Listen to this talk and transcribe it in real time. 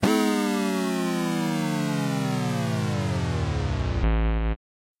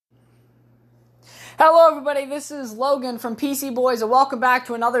Hello everybody, this is Logan from PC Boys and welcome back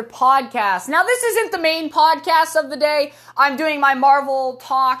to another podcast. Now this isn't the main podcast of the day. I'm doing my Marvel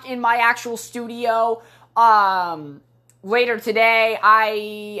talk in my actual studio later today.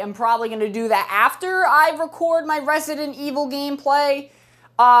 I am probably going to do that after I record my Resident Evil gameplay.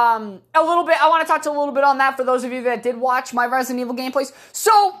 I want to touch a little bit on that for those of you that did watch my Resident Evil gameplays.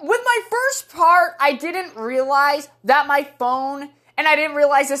 So with my first part, I didn't realize that my phone... And I didn't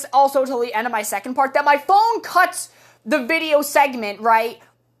realize this also till the end of my second part, that my phone cuts the video segment, right,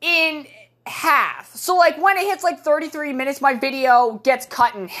 in half. So, like, when it hits, 33 minutes, my video gets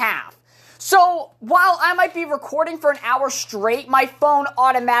cut in half. So, while I might be recording for an hour straight, my phone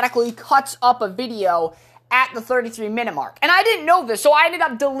automatically cuts up a video at the 33-minute mark. And I didn't know this, so I ended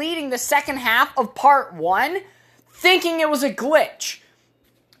up deleting the second half of part 1, thinking it was a glitch.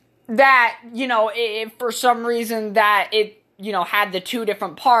 That, if for some reason that it had the two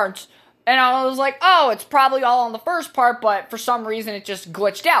different parts, and I was like, oh, it's probably all on the first part, but for some reason it just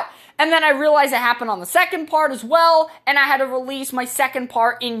glitched out. And then I realized it happened on the second part as well, and I had to release my second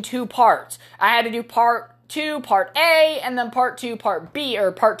part in two parts. I had to do part 2, part A, and then part 2, part B,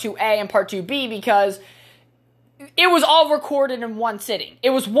 or part 2A and part 2B, because it was all recorded in one sitting.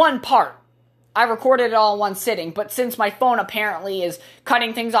 It was one part. I recorded it all in one sitting, but since my phone apparently is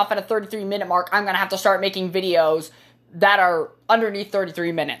cutting things off at a 33-minute mark, I'm going to have to start making videos that are underneath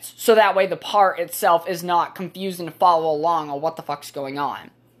 33 minutes. So that way the part itself is not confusing to follow along on what the fuck's going on.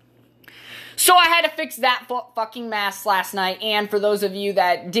 So I had to fix that fucking mess last night, and for those of you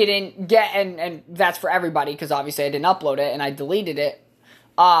that didn't get, and that's for everybody, because obviously I didn't upload it, and I deleted it,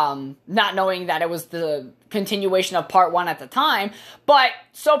 not knowing that it was the continuation of part 1 at the time. But,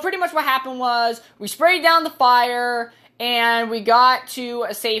 so pretty much what happened was, we sprayed down the fire, and we got to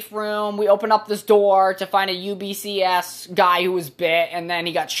a safe room. We opened up this door to find a UBCS guy who was bit, and then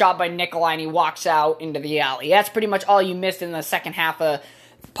he got shot by Nikolai, and he walks out into the alley. That's pretty much all you missed in the second half of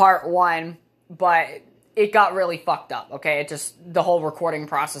part 1, but it got really fucked up, okay? It just, the whole recording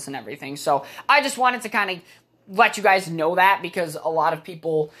process and everything. So I just wanted to kind of let you guys know that, because a lot of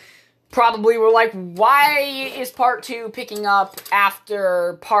people probably were like, why is part 2 picking up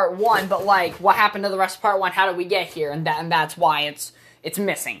after part 1? But what happened to the rest of part 1? How did we get here? And that's why it's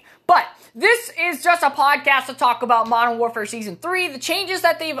missing. But this is just a podcast to talk about Modern Warfare Season 3, the changes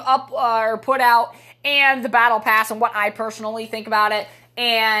that they've put out, and the Battle Pass, and what I personally think about it.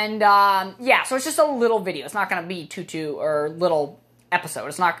 And yeah, so it's just a little video. It's not going to be little episode.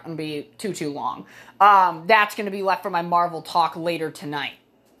 It's not going to be too long. That's going to be left for my Marvel talk later tonight.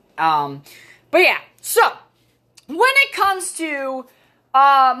 But yeah, so, when it comes to,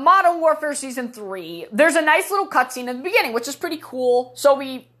 Modern Warfare Season 3, there's a nice little cutscene at the beginning, which is pretty cool. So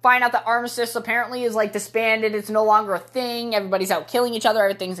we find out that Armistice apparently is, disbanded, it's no longer a thing, everybody's out killing each other,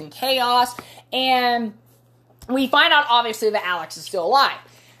 everything's in chaos, and we find out, obviously, that Alex is still alive.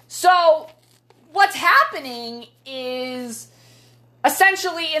 So, what's happening is,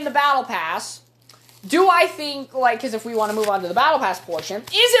 essentially, in the Battle Pass, do I think, because if we want to move on to the Battle Pass portion, is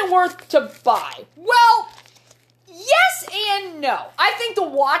it worth to buy? Well, yes and no. I think the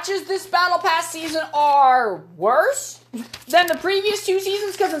watches this Battle Pass season are worse than the previous 2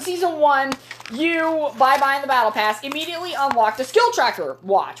 seasons, because in Season 1, you, by buying the Battle Pass, immediately unlocked a skill tracker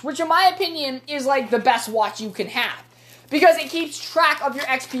watch, which in my opinion is, the best watch you can have, because it keeps track of your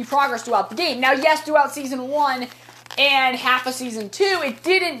XP progress throughout the game. Now, yes, throughout Season 1, and half of Season 2, it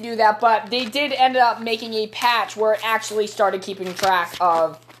didn't do that, but they did end up making a patch where it actually started keeping track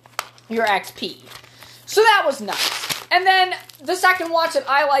of your XP. So that was nice. And then, the second watch that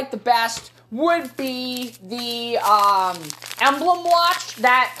I like the best would be the, Emblem watch.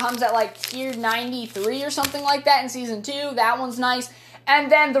 That comes at, tier 93 or something like that in Season 2. That one's nice. And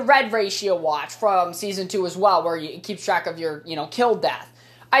then the Red Ratio watch from Season 2 as well, where it keeps track of your, kill death.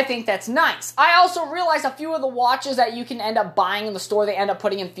 I think that's nice. I also realized a few of the watches that you can end up buying in the store, they end up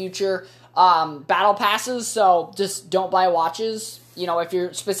putting in future battle passes, so just don't buy watches. If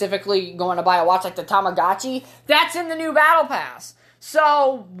you're specifically going to buy a watch like the Tamagotchi, that's in the new battle pass.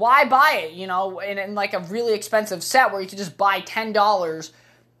 So why buy it, in a really expensive set where you can just buy $10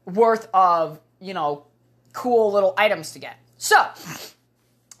 worth of, cool little items to get. So,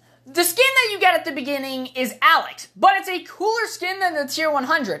 the skin that you get at the beginning is Alex, but it's a cooler skin than the Tier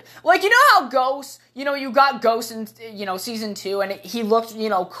 100. You know how Ghost, you got Ghost in, Season 2, and he looked,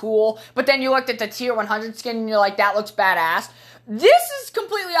 cool, but then you looked at the Tier 100 skin, and you're like, that looks badass. This is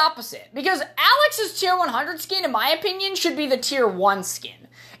completely opposite, because Alex's Tier 100 skin, in my opinion, should be the Tier 1 skin.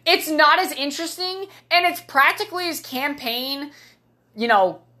 It's not as interesting, and it's practically as campaign,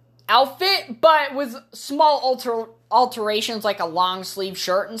 outfit, but with small alterations like a long sleeve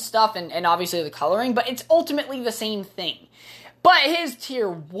shirt and stuff, and obviously the coloring, but it's ultimately the same thing. But his tier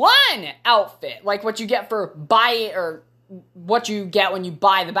 1 outfit, like what you get for what you get when you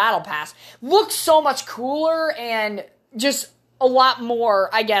buy the battle pass, looks so much cooler and just a lot more,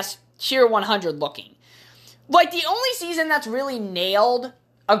 I guess, tier 100 looking. Like, the only season that's really nailed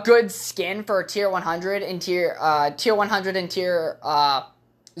a good skin for a tier 100 and tier 100 and tier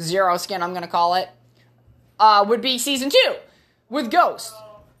 0 skin, I'm gonna call it, would be season 2 with Ghost.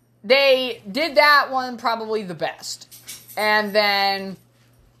 They did that one probably the best. And then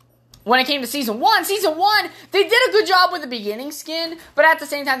when it came to season 1, they did a good job with the beginning skin, but at the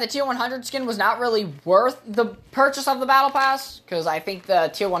same time, the tier 100 skin was not really worth the purchase of the battle pass, because I think the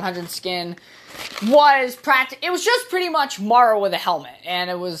tier 100 skin was it was just pretty much Mara with a helmet,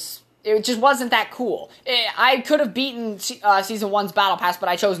 and it just wasn't that cool. I could have beaten season 1's battle pass, but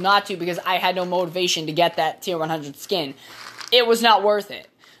I chose not to because I had no motivation to get that tier 100 skin. It was not worth it.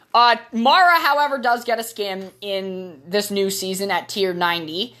 Mara, however, does get a skin in this new season at tier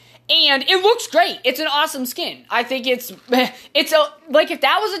 90. And it looks great. It's an awesome skin. I think if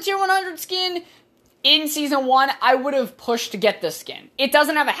that was a tier 100 skin in season 1, I would have pushed to get this skin. It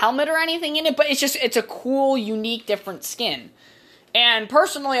doesn't have a helmet or anything in it, but it's a cool, unique, different skin. And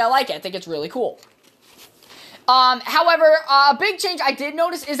personally, I like it. I think it's really cool. However, a big change I did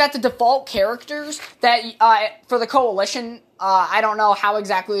notice is that the default characters that, for the Coalition, I don't know how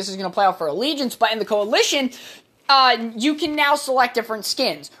exactly this is going to play out for Allegiance, but in the Coalition, you can now select different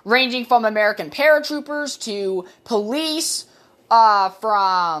skins, ranging from American paratroopers to police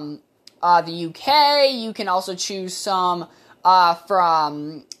from the UK. You can also choose some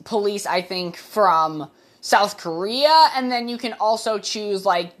from police, I think, from South Korea, and then you can also choose,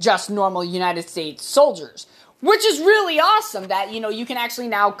 like, just normal United States soldiers, which is really awesome that, you can actually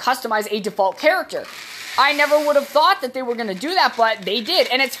now customize a default character. I never would have thought that they were going to do that, but they did,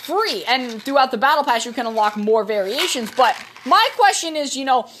 and it's free, and throughout the Battle Pass, you can unlock more variations, but my question is,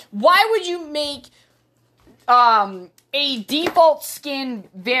 why would you make a default skin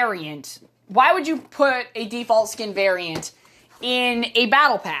variant? Why would you put a default skin variant in a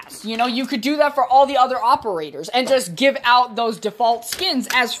Battle Pass? You could do that for all the other operators, and just give out those default skins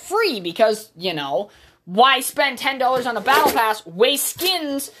as free, because, why spend $10 on a Battle Pass, waste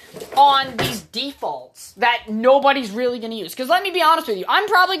skins on these defaults that nobody's really going to use? Because let me be honest with you, I'm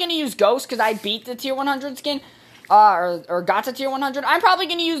probably going to use Ghost because I beat the tier 100 skin, or got to tier 100. I'm probably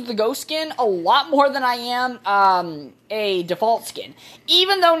going to use the Ghost skin a lot more than I am a default skin.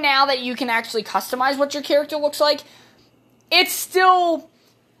 Even though now that you can actually customize what your character looks like, it's still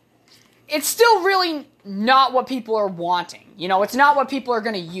really not what people are wanting. It's not what people are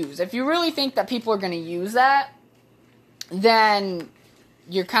going to use. If you really think that people are going to use that, then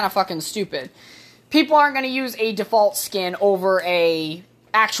you're kind of fucking stupid. People aren't going to use a default skin over a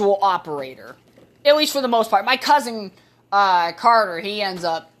actual operator. At least for the most part. My cousin, Carter, he ends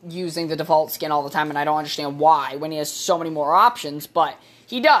up using the default skin all the time, and I don't understand why when he has so many more options, but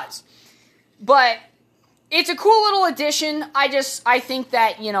he does. But it's a cool little addition. I think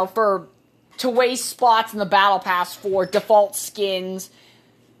that, to waste spots in the Battle Pass for default skins,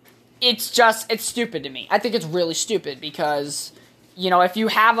 it's stupid to me. I think it's really stupid because, if you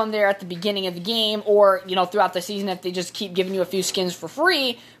have them there at the beginning of the game or, throughout the season, if they just keep giving you a few skins for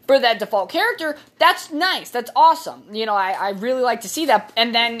free for that default character, that's nice. That's awesome. I really like to see that.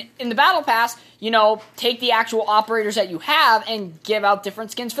 And then in the Battle Pass, take the actual operators that you have and give out different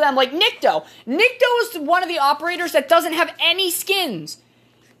skins for them. Like Nikto. Nikto is one of the operators that doesn't have any skins.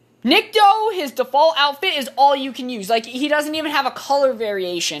 Nikto, his default outfit is all you can use. Like, he doesn't even have a color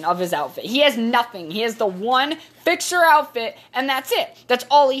variation of his outfit. He has nothing. He has the one fixer outfit, and that's it. That's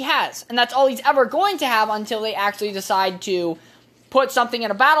all he has. And that's all he's ever going to have until they actually decide to put something in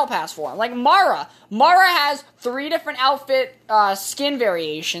a Battle Pass for him. Like Mara. Mara has 3 different outfit skin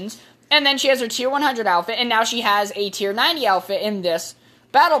variations, and then she has her tier 100 outfit, and now she has a tier 90 outfit in this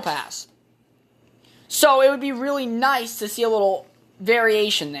Battle Pass. So it would be really nice to see a little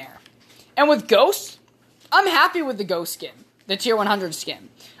variation there. And with Ghost, I'm happy with the Ghost skin, the tier 100 skin.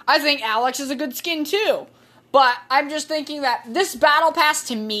 I think Alex is a good skin too. But I'm just thinking that this Battle Pass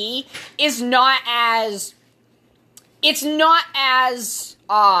to me is not as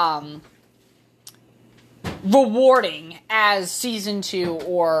rewarding as Season 2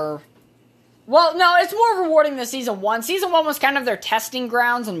 or... Well, no, it's more rewarding than Season 1. Season 1 was kind of their testing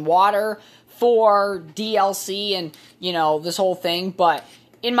grounds and water for DLC and, this whole thing. But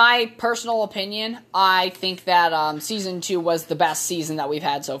in my personal opinion, I think that Season 2 was the best season that we've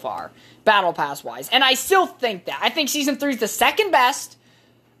had so far, Battle Pass-wise. And I still think that. I think Season 3 is the second best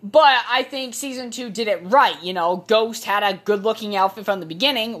But I think Season 2 did it right, Ghost had a good-looking outfit from the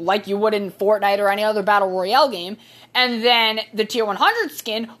beginning, like you would in Fortnite or any other Battle Royale game, and then the Tier 100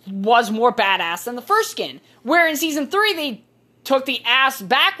 skin was more badass than the first skin. Where in Season 3, they took the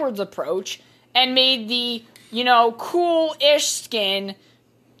ass-backwards approach and made the, cool-ish skin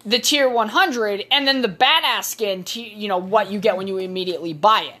the Tier 100, and then the badass skin, what you get when you immediately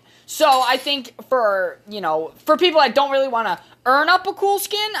buy it. So I think for people that don't really want to earn up a cool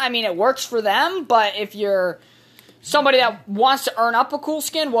skin, I mean, it works for them, but if you're somebody that wants to earn up a cool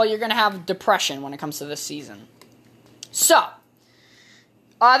skin, well, you're going to have depression when it comes to this season. So,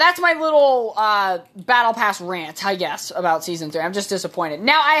 that's my little Battle Pass rant, I guess, about Season 3. I'm just disappointed.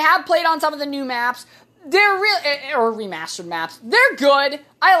 Now, I have played on some of the new maps. They're or remastered maps. They're good.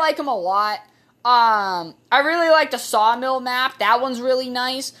 I like them a lot. I really like the Sawmill map. That one's really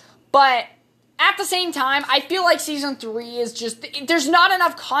nice. But at the same time, I feel like Season 3 is just... There's not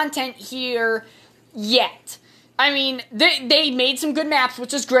enough content here yet. I mean, they made some good maps,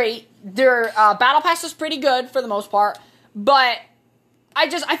 which is great. Their Battle Pass is pretty good for the most part. But I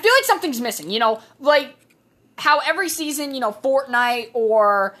feel like something's missing, Like, how every season, Fortnite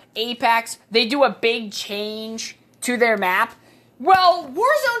or Apex, they do a big change to their map. Well,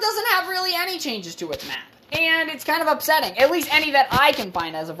 Warzone doesn't have really any changes to its map. And it's kind of upsetting. At least any that I can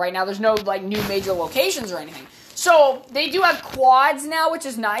find as of right now. There's no, new major locations or anything. So, they do have quads now, which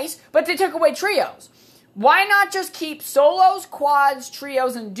is nice, but they took away trios. Why not just keep solos, quads,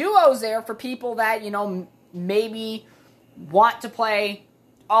 trios, and duos there for people that, maybe want to play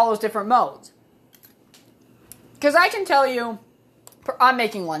all those different modes? Because I can tell you, I'm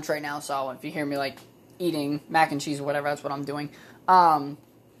making lunch right now, so if you hear me, eating mac and cheese or whatever, that's what I'm doing. But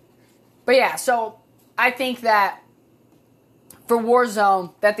yeah, so I think that for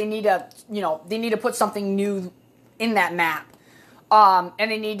Warzone, that they need to put something new in that map. And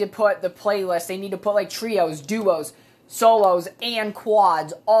they need to put the playlist, they need to put, trios, duos, solos, and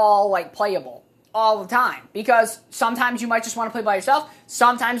quads all, playable all the time. Because sometimes you might just want to play by yourself.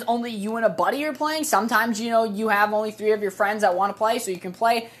 Sometimes only you and a buddy are playing. Sometimes, you have only 3 of your friends that want to play, so you can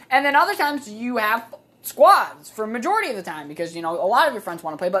play. And then other times you have squads for majority of the time because, a lot of your friends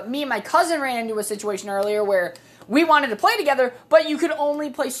want to play. But me and my cousin ran into a situation earlier where we wanted to play together, but you could only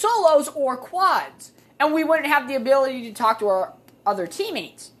play solos or quads. And we wouldn't have the ability to talk to our other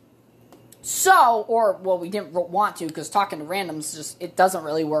teammates. So, we didn't want to because talking to randoms it doesn't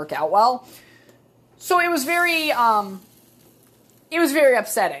really work out well. So it was very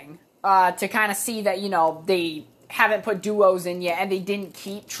upsetting to kind of see that, they haven't put duos in yet and they didn't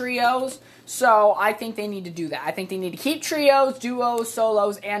keep trios. So I think they need to do that. I think they need to keep trios, duos,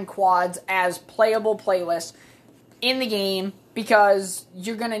 solos, and quads as playable playlists in the game because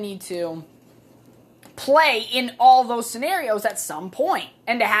you're going to need to play in all those scenarios at some point.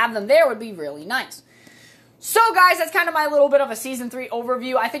 And to have them there would be really nice. So, guys, that's kind of my little bit of a Season 3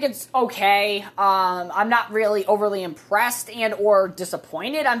 overview. I think it's okay. I'm not really overly impressed and or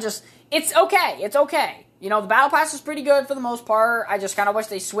disappointed. It's okay. It's okay. The Battle Pass is pretty good for the most part. I just kind of wish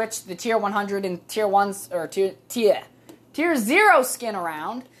they switched the Tier 100 and Tier 1, or Tier 0 skin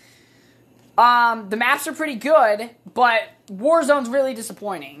around. The maps are pretty good, but Warzone's really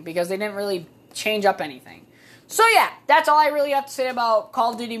disappointing because they didn't really change up anything. So, yeah, that's all I really have to say about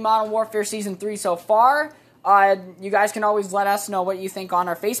Call of Duty Modern Warfare Season 3 so far. You guys can always let us know what you think on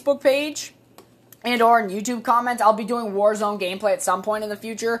our Facebook page and or in YouTube comments. I'll be doing Warzone gameplay at some point in the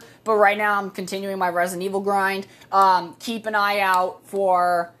future, but right now I'm continuing my Resident Evil grind. Keep an eye out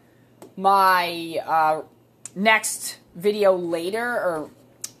for my next video later, or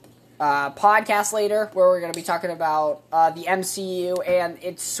podcast later, where we're going to be talking about the MCU and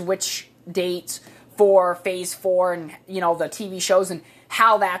its switch dates for Phase 4 and, the TV shows and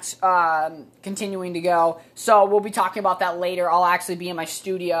how that's continuing to go. So we'll be talking about that later. I'll actually be in my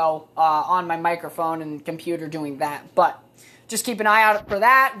studio on my microphone and computer doing that. But just keep an eye out for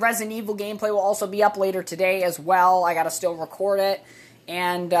that. Resident Evil gameplay will also be up later today as well. I got to still record it.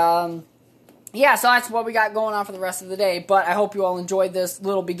 And, yeah, so that's what we got going on for the rest of the day. But I hope you all enjoyed this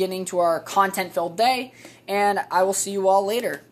little beginning to our content-filled day. And I will see you all later.